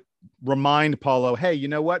 They need to remind Paulo, hey, you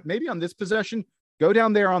know what? Maybe on this possession, go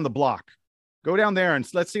down there on the block. Go down there and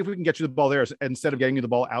let's see if we can get you the ball there instead of getting you the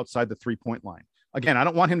ball outside the 3-point line. Again, I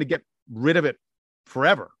don't want him to get rid of it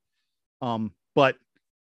forever. But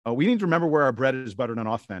we need to remember where our bread is buttered on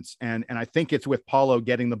offense. And I think it's with Paulo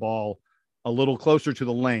getting the ball a little closer to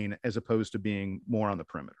the lane as opposed to being more on the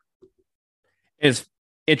perimeter. It's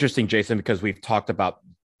interesting, Jason, because we've talked about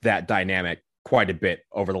that dynamic quite a bit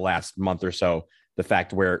over the last month or so. The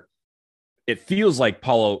fact where it feels like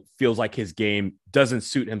Paulo feels like his game doesn't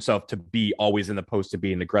suit himself to be always in the post, to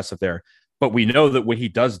being aggressive there. But we know that when he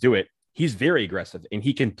does do it, he's very aggressive and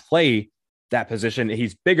he can play that position.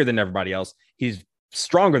 He's bigger than everybody else. He's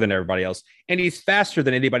stronger than everybody else. And he's faster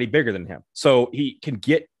than anybody bigger than him. So he can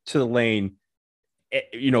get to the lane,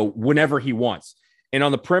 whenever he wants. And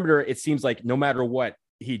on the perimeter, it seems like no matter what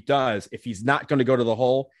he does, if he's not going to go to the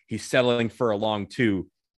hole, he's settling for a long two,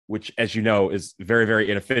 which, as you know, is very, very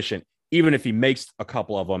inefficient. Even if he makes a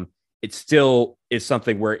couple of them, it still is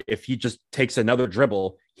something where if he just takes another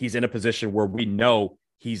dribble, he's in a position where we know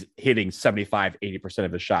he's hitting 75, 80%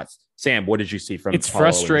 of his shots. Sam, what did you see from It's Paulo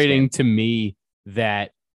frustrating to me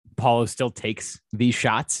that Paulo still takes these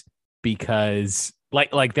shots because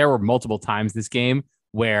like there were multiple times this game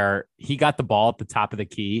where he got the ball at the top of the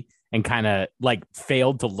key and kind of like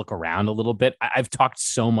failed to look around a little bit. I've talked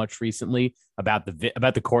so much recently about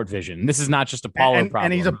the court vision. This is not just a Paulo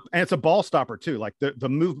problem. And it's a ball stopper too. Like the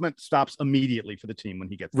movement stops immediately for the team when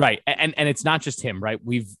he gets there. Right. And it's not just him, right?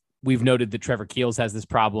 We've noted that Trevor Keels has this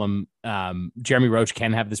problem. Jeremy Roach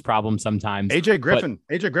can have this problem sometimes. AJ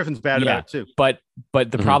Griffin's bad about it too. But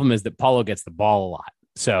the problem is that Paulo gets the ball a lot.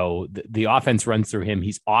 So the offense runs through him.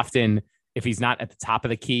 He's often, if he's not at the top of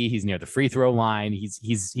the key, he's near the free throw line.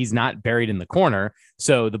 He's not buried in the corner.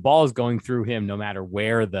 So the ball is going through him no matter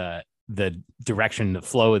where the direction, the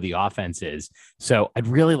flow of the offense is. So I'd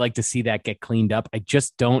really like to see that get cleaned up. I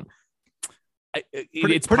just don't.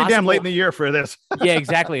 It's pretty damn late in the year for this. Yeah,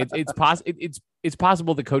 exactly. It's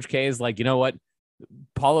possible that Coach K is like, you know what,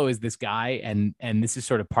 Paulo is this guy, and this is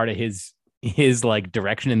sort of part of his like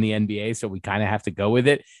direction in the NBA. So we kind of have to go with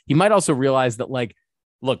it. He might also realize that, like,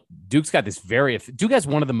 look, Duke has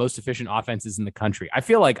one of the most efficient offenses in the country. I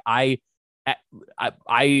feel like I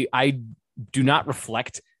do not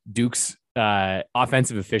reflect Duke's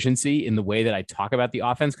offensive efficiency in the way that I talk about the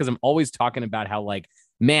offense, because I'm always talking about how, like,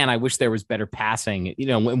 man, I wish there was better passing.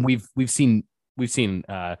 When we've seen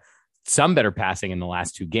some better passing in the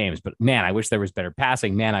last two games, but man, I wish there was better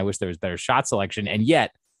passing. Man, I wish there was better shot selection. And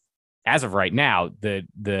yet, as of right now,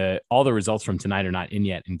 all the results from tonight are not in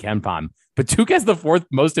yet in KenPom, but Duke has the fourth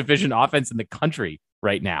most efficient offense in the country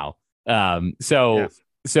right now. So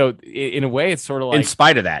in a way, it's sort of like, in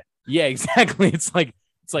spite of that. Yeah, exactly. It's like,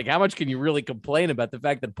 how much can you really complain about the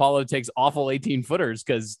fact that Paulo takes awful 18-footers,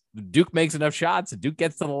 because Duke makes enough shots and Duke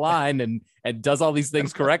gets to the line and does all these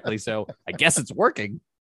things correctly. So I guess it's working.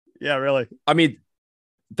 Yeah, really. I mean,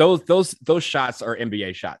 those shots are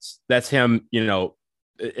NBA shots. That's him,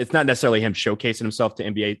 it's not necessarily him showcasing himself to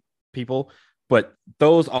NBA people, but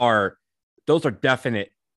those are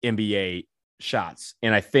definite NBA shots.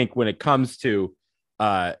 And I think when it comes to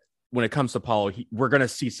Paulo, we're going to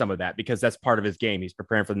see some of that, because that's part of his game. He's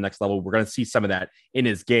preparing for the next level. We're going to see some of that in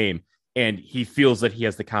his game. And he feels that he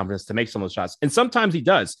has the confidence to make some of those shots. And sometimes he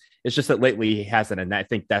does. It's just that lately he hasn't. And I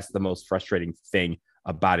think that's the most frustrating thing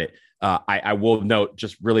about it. I will note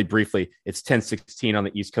just really briefly, it's 10-16 on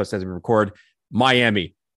the East Coast as we record.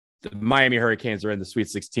 The Miami Hurricanes are in the Sweet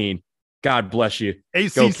 16. God bless you.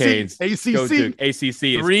 ACC, Go Canes. ACC. Go Duke. ACC is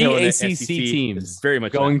 3 ACC SEC teams very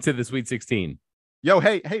much going to the Sweet 16. Yo,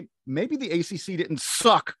 hey, maybe the ACC didn't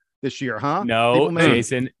suck this year, huh? No,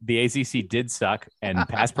 Jason, the ACC did suck, and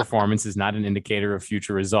past performance is not an indicator of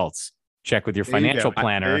future results. Check with your financial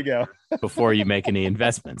planner before you make any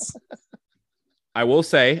investments. I will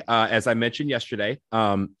say, as I mentioned yesterday,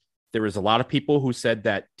 there was a lot of people who said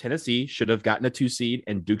that Tennessee should have gotten a 2 seed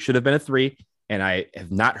and Duke should have been a 3. And I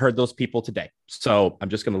have not heard those people today. So I'm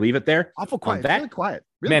just going to leave it there. Awful quiet. Really quiet.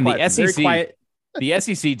 Really Man, quiet. The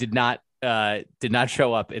SEC did not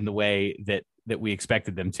show up in the way that we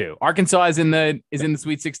expected them to. Arkansas is in the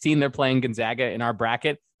Sweet 16. They're playing Gonzaga in our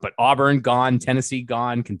bracket, but Auburn gone, Tennessee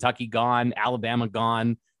gone, Kentucky gone, Alabama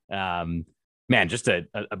gone. Man, just a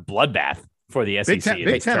bloodbath for the SEC.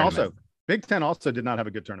 Big Ten also did not have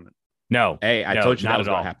a good tournament. No, hey, I told you that was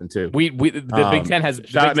going to happen too. The Big Ten has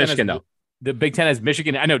Michigan though. The Big Ten has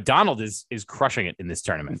Michigan. I know Donald is crushing it in this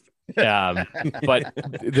tournament. But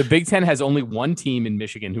the Big Ten has only one team in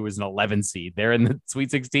Michigan who is an 11 seed. They're in the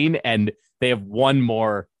Sweet 16, and they have one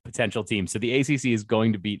more potential team. So the ACC is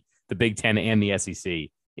going to beat the Big Ten and the SEC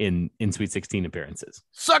in Sweet 16 appearances.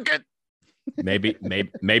 Suck it.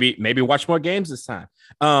 maybe watch more games this time.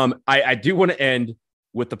 I do want to end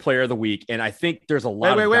with the player of the week, and I think there's a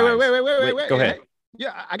lot. Wait. Go ahead.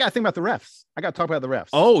 Yeah, I got to think about the refs. I got to talk about the refs.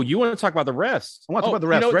 Oh, you want to talk about the refs? I want to talk about the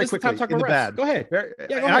refs very quickly. In the bad. Go ahead. Go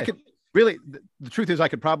ahead. I could really. The truth is, I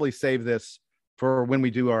could probably save this for when we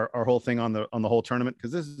do our whole thing on the whole tournament,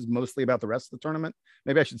 because this is mostly about the rest of the tournament.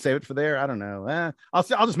 Maybe I should save it for there. I don't know. I'll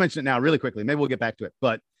just mention it now really quickly. Maybe we'll get back to it.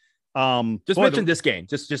 But just mention this game.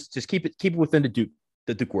 Just keep it within the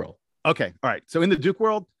Duke world. Okay. All right. So in the Duke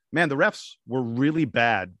world, man, the refs were really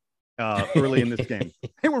bad early in this game.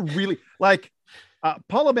 They were really like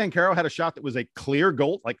Paulo Banchero had a shot that was a clear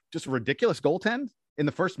goal, like just a ridiculous goaltend in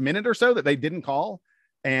the first minute or so that they didn't call.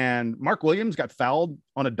 And Mark Williams got fouled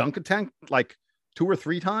on a dunk attempt like 2 or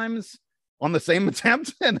 3 times on the same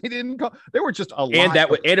attempt, and they didn't call. There were just a lot. And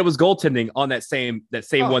it was goaltending on that same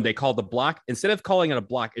one. They called the block. Instead of calling it a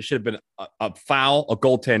block, it should have been a foul, a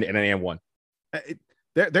goaltend, and an and one.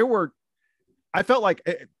 There were. I felt like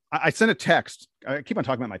I sent a text. I keep on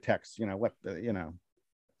talking about my text.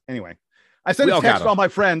 Anyway, I sent a text to all my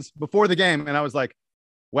friends before the game, and I was like,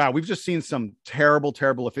 wow, we've just seen some terrible,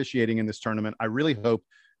 terrible officiating in this tournament. I really hope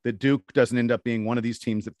that Duke doesn't end up being one of these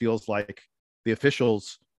teams that feels like the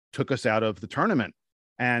officials took us out of the tournament.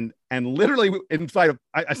 And literally inside of,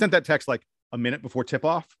 I sent that text like a minute before tip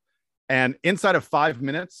off. And inside of 5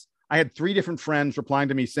 minutes, I had 3 different friends replying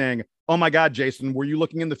to me saying, oh my God, Jason, were you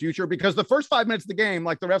looking in the future? Because the first 5 minutes of the game,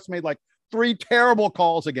 like the refs made like 3 terrible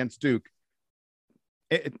calls against Duke.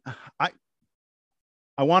 I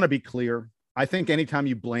want to be clear. I think anytime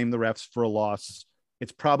you blame the refs for a loss,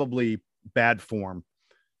 it's probably bad form.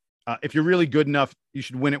 If you're really good enough, you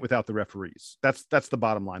should win it without the referees. That's the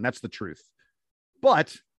bottom line. That's the truth.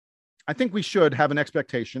 But I think we should have an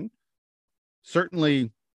expectation,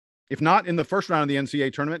 certainly, if not in the first round of the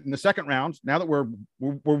NCAA tournament, in the second round, now that we're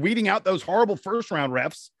weeding out those horrible first round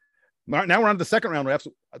refs, now we're on to the second round refs,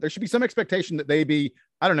 there should be some expectation that they be,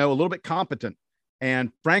 I don't know, a little bit competent.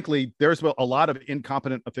 And frankly, there's a lot of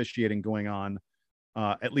incompetent officiating going on,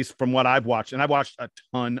 at least from what I've watched. And I've watched a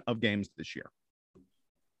ton of games this year.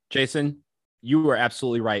 Jason, you are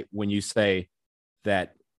absolutely right when you say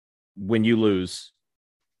that when you lose,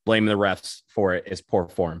 blaming the refs for it is poor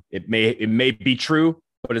form. It may be true,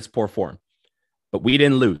 but it's poor form. But we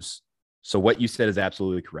didn't lose. So what you said is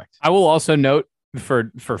absolutely correct. I will also note,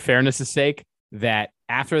 for fairness' sake, that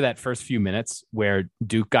after that first few minutes where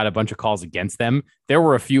Duke got a bunch of calls against them, there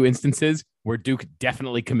were a few instances where Duke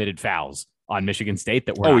definitely committed fouls on Michigan State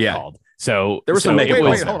that were not called. So there was some wait,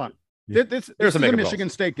 hold on. This is a Michigan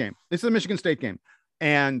State game. This is a Michigan State game.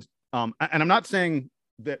 And I'm not saying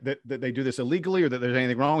that they do this illegally or that there's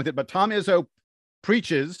anything wrong with it, but Tom Izzo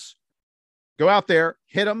preaches, go out there,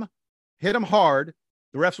 hit them hard.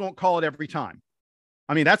 The refs won't call it every time.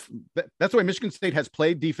 I mean, that's the way Michigan State has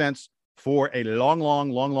played defense for a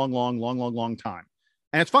long time.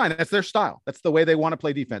 And it's fine. That's their style. That's the way they want to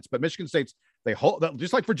play defense. But Michigan State's, they hold,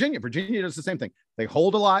 just like Virginia. Virginia does the same thing. They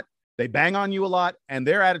hold a lot. They bang on you a lot. And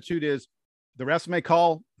their attitude is the refs may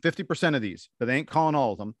call 50% of these, but they ain't calling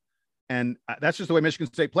all of them. And that's just the way Michigan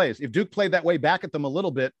State plays. If Duke played that way back at them a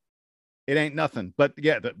little bit, it ain't nothing. But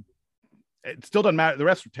yeah, it still doesn't matter. The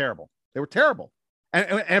refs were terrible. They were terrible.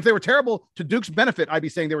 And if they were terrible to Duke's benefit, I'd be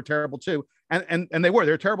saying they were terrible too. And they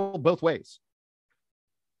were terrible both ways.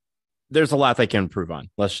 There's a lot they can improve on.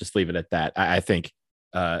 Let's just leave it at that. I think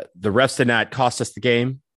the refs did not cost us the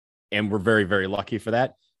game, and we're very, very lucky for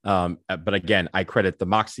that. But again, I credit the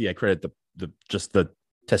moxie. I credit the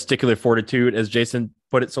testicular fortitude, as Jason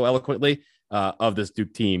put it so eloquently, of this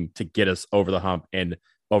Duke team to get us over the hump and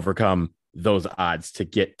overcome those odds to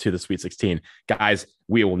get to the Sweet 16. Guys,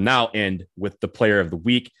 we will now end with the player of the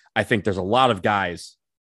week. I think there's a lot of guys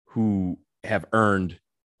who have earned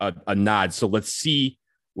a nod. So let's see.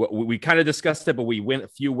 We kind of discussed it, but we went a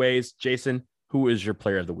few ways. Jason, who is your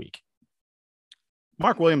player of the week?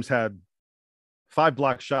 Mark Williams had 5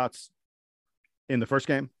 block shots in the first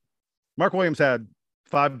game. Mark Williams had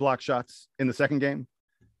 5 block shots in the second game.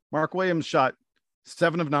 Mark Williams shot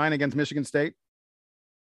 7 of 9 against Michigan State.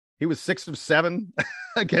 He was 6 of 7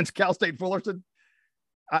 against Cal State Fullerton.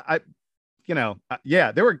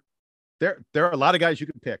 Yeah, there are a lot of guys you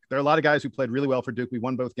could pick. There are a lot of guys who played really well for Duke. We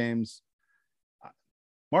won both games.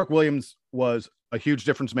 Mark Williams was a huge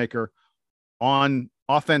difference maker on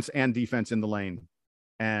offense and defense in the lane.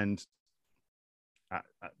 And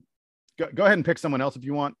go ahead and pick someone else if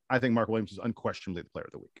you want. I think Mark Williams is unquestionably the player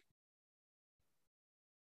of the week.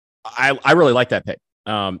 I really like that pick.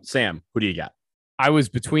 Sam, who do you got? I was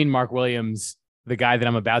between Mark Williams, the guy that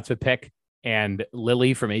I'm about to pick, and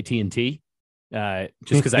Lily from AT&T. Just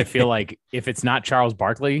because I feel like if it's not Charles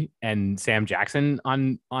Barkley and Sam Jackson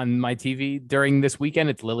on my TV during this weekend,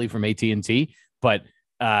 it's Lily from AT&T. But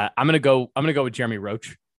I'm gonna go with Jeremy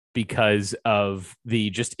Roach because of the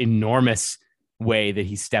just enormous way that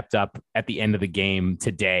he stepped up at the end of the game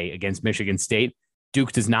today against Michigan State.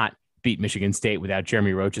 Duke does not beat Michigan State without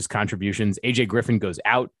Jeremy Roach's contributions. AJ Griffin goes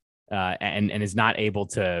out and is not able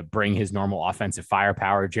to bring his normal offensive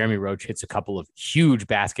firepower. Jeremy Roach hits a couple of huge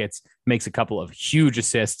baskets, makes a couple of huge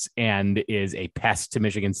assists, and is a pest to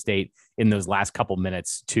Michigan State in those last couple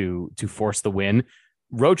minutes to force the win.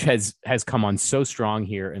 Roach has come on so strong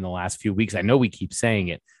here in the last few weeks. I know we keep saying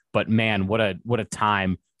it, but man, what a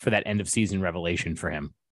time for that end of season revelation for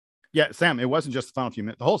him. Yeah, Sam, it wasn't just the final few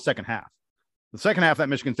minutes, the whole second half. The second half of that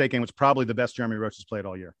Michigan State game was probably the best Jeremy Roach has played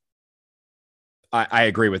all year. I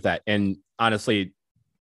agree with that. And honestly,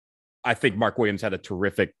 I think Mark Williams had a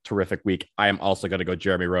terrific week. I am also going to go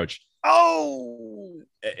Jeremy Roach. Oh,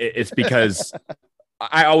 it's because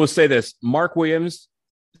I always say this. Mark Williams,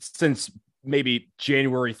 since maybe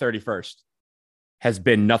January 31st, has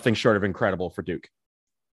been nothing short of incredible for Duke.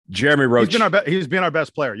 Jeremy Roach. He's been our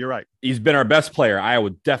best player. You're right. He's been our best player. I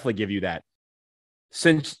would definitely give you that.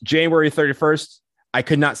 Since January 31st, I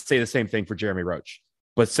could not say the same thing for Jeremy Roach.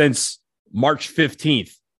 But since March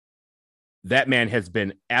 15th, that man has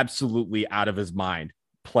been absolutely out of his mind,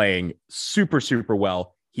 playing super, super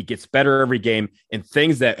well. He gets better every game, and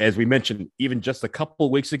things that, as we mentioned, even just a couple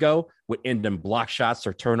of weeks ago would end in block shots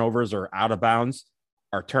or turnovers or out of bounds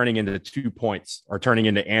are turning into 2 points or turning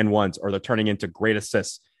into and ones, or they're turning into great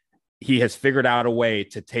assists. He has figured out a way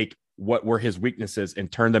to take what were his weaknesses and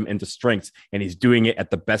turn them into strengths. And he's doing it at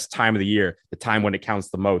the best time of the year, the time when it counts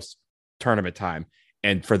the most, tournament time.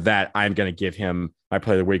 And for that, I'm going to give him my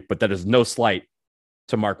play of the week. But that is no slight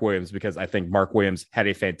to Mark Williams, because I think Mark Williams had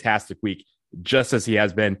a fantastic week, just as he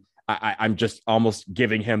has been. I'm just almost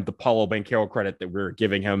giving him the Paulo Banchero credit that we were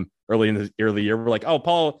giving him early in the early year. We're like, oh,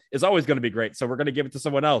 Paulo is always going to be great, so we're going to give it to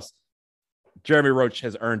someone else. Jeremy Roach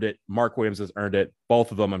has earned it. Mark Williams has earned it.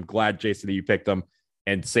 Both of them. I'm glad, Jason, that you picked them.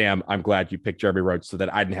 And Sam, I'm glad you picked Jeremy Roach so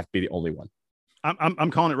that I didn't have to be the only one. I'm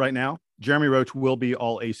calling it right now. Jeremy Roach will be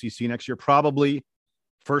all ACC next year, probably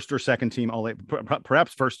first or second team all,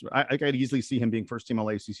 perhaps first. I could easily see him being first team all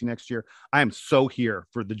ACC next year. I am so here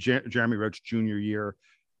for the Jeremy Roach junior year.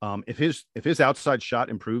 If his outside shot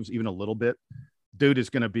improves even a little bit, dude is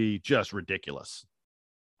going to be just ridiculous.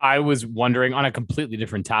 I was wondering, on a completely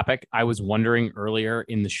different topic, I was wondering earlier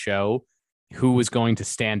in the show who was going to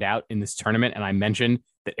stand out in this tournament, and I mentioned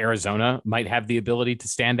that Arizona might have the ability to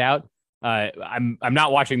stand out. I'm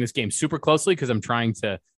not watching this game super closely because I'm trying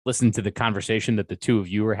to listen to the conversation that the two of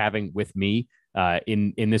you are having with me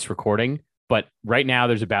in this recording. But right now,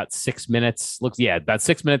 there's about 6 minutes. About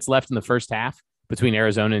 6 minutes left in the first half between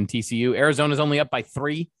Arizona and TCU. Arizona's only up by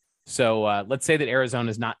 3. So let's say that Arizona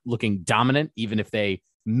is not looking dominant, even if they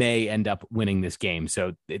may end up winning this game.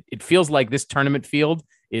 So it feels like this tournament field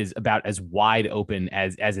is about as wide open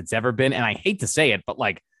as it's ever been. And I hate to say it, but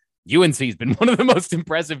like UNC has been one of the most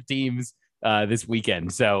impressive teams this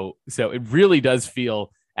weekend. So it really does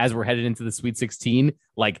feel, as we're headed into the Sweet 16,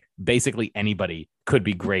 like basically anybody could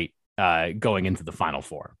be great going into the Final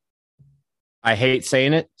Four. I hate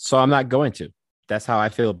saying it, so I'm not going to. That's how I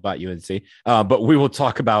feel about UNC. But we will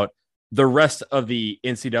talk about the rest of the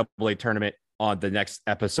NCAA tournament on the next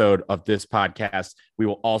episode of this podcast. We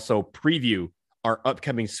will also preview our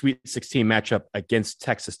upcoming Sweet 16 matchup against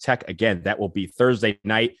Texas Tech. Again, that will be Thursday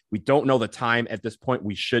night. We don't know the time at this point.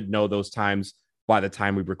 We should know those times by the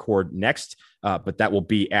time we record next, but that will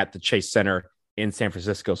be at the Chase Center in San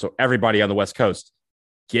Francisco. So everybody on the West Coast,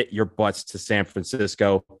 get your butts to San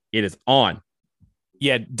Francisco. It is on.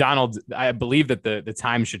 Yeah, Donald, I believe that the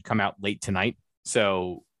time should come out late tonight.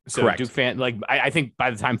 So correct. Duke fan, like I think by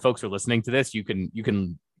the time folks are listening to this, you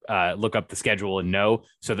can look up the schedule and know,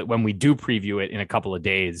 so that when we do preview it in a couple of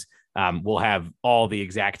days, we'll have all the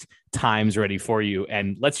exact times ready for you.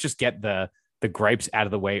 And let's just get the gripes out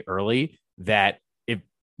of the way early, that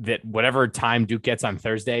whatever time Duke gets on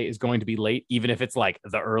Thursday is going to be late, even if it's like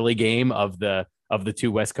the early game of the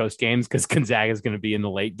two West Coast games, because Gonzaga is going to be in the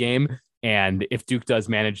late game. And if Duke does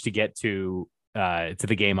manage to get to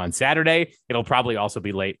the game on Saturday, it'll probably also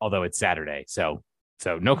be late, although it's Saturday. So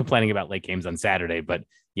no complaining about late games on Saturday, but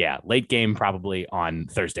yeah, late game probably on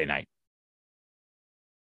Thursday night.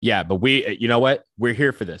 Yeah, but you know what? We're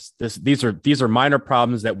here for this. These are minor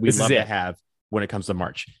problems that we love to have when it comes to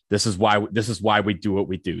March. This is why we do what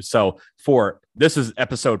we do. So this is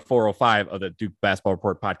episode 405 of the Duke Basketball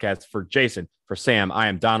Report podcast. For Jason, for Sam, I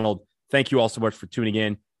am Donald. Thank you all so much for tuning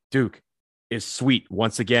in. Duke is sweet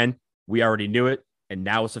once again. We already knew it, and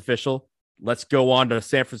now it's official. Let's go on to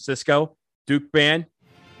San Francisco. Duke band,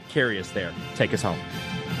 carry us there. Take us home.